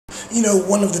You know,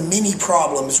 one of the many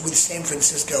problems with San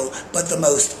Francisco, but the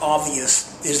most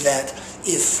obvious, is that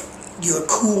if you're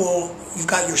cool, you've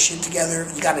got your shit together,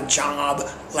 you got a job,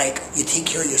 like you take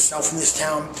care of yourself in this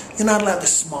town, you're not allowed to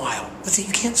smile. That's it,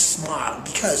 you can't smile,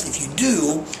 because if you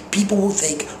do, people will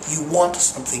think you want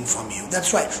something from you.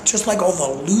 That's right, just like all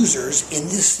the losers in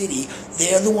this city,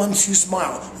 they're the ones who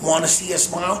smile. Want to see a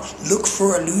smile? Look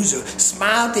for a loser.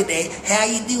 Smile today, how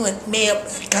you doing? Man,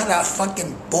 kind of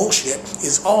fucking bullshit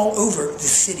is all over the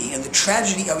city, and the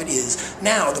tragedy of it is,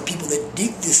 now the people that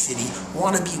dig this city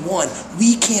want to be one.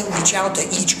 We can't reach out to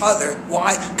each other.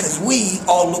 Why? Because we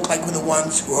all look like we're the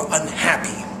ones who are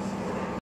unhappy.